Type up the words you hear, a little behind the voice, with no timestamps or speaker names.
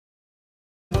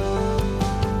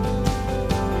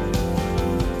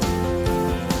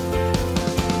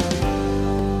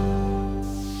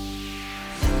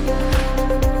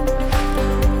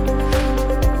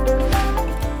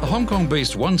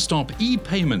Kong-based one-stop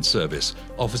e-payment service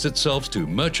offers itself to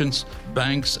merchants,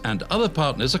 banks and other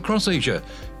partners across Asia,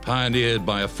 pioneered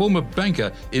by a former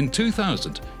banker in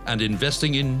 2000 and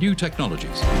investing in new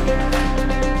technologies.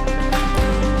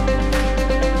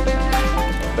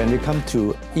 When we come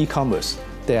to e-commerce,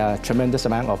 there are a tremendous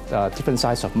amount of different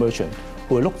sizes of merchants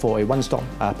who look for a one-stop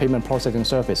payment processing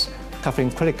service covering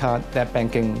credit card, net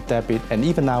banking, debit, and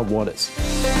even now wallets.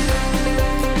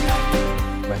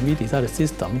 When we design the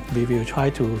system, we will try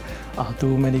to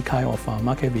do many kind of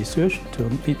market research to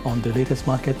meet on the latest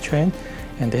market trend,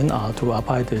 and then to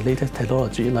apply the latest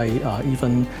technology, like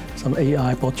even some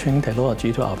AI blockchain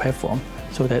technology to our platform,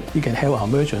 so that we can help our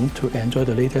merchant to enjoy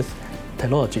the latest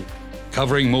technology.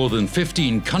 Covering more than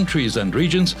 15 countries and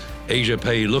regions,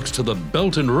 AsiaPay looks to the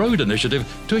Belt and Road Initiative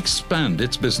to expand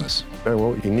its business. The Belt and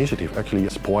Road Initiative actually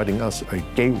is providing us a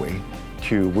gateway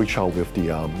to reach out with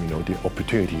the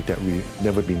opportunity that we've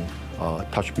never been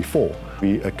touched before.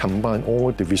 We combine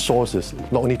all the resources,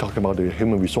 not only talking about the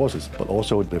human resources, but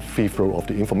also the free flow of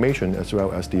the information as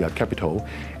well as the capital,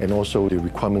 and also the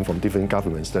requirement from different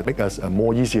governments that make us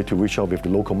more easier to reach out with the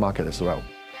local market as well.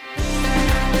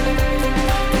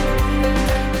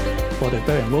 For the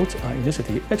Belt and Road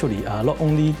Initiative, actually not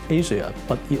only Asia,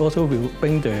 but it also will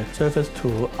bring the service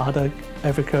to other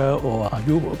Africa or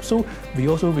Europe. So we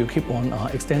also will keep on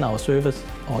extend our service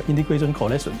or integration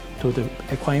connection to the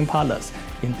acquiring partners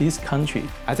in this country.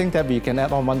 I think that we can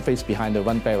add on one face behind the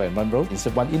One Belt and One Road. It's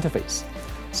one interface.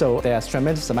 So there's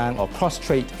tremendous amount of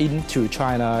cross-trade into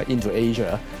China, into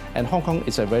Asia, and Hong Kong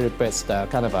is a very best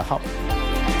kind of a hub.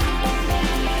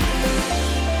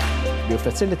 We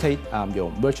facilitate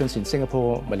your merchants in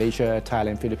Singapore, Malaysia,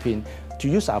 Thailand, Philippines to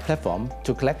use our platform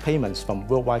to collect payments from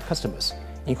worldwide customers,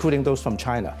 including those from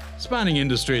China. Spanning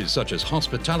industries such as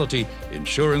hospitality,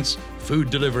 insurance, food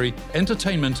delivery,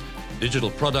 entertainment, digital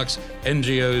products,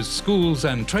 NGOs, schools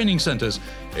and training centres,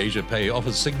 AsiaPay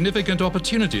offers significant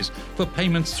opportunities for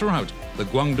payments throughout the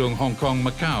Guangdong, Hong Kong,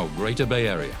 Macau, Greater Bay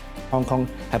Area. Hong Kong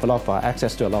have a lot of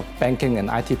access to a lot of banking and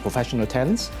IT professional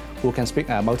talents who can speak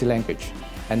multi-language.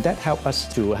 And that helps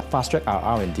us to fast-track our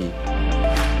R&D.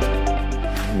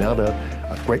 Another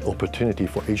great opportunity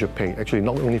for AsiaPay, actually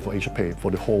not only for AsiaPay,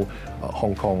 for the whole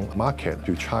Hong Kong market,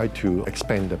 to try to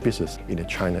expand the business in the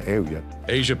China area.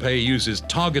 AsiaPay uses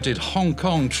targeted Hong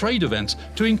Kong trade events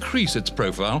to increase its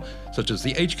profile, such as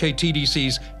the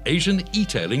HKTDC's Asian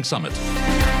E-Tailing Summit.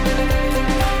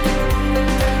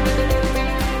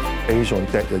 Based on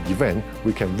that event,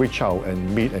 we can reach out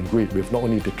and meet and greet with not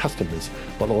only the customers,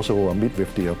 but also meet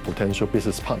with the potential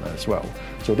business partner as well.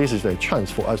 So this is a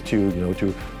chance for us to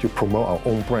promote our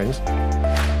own brands.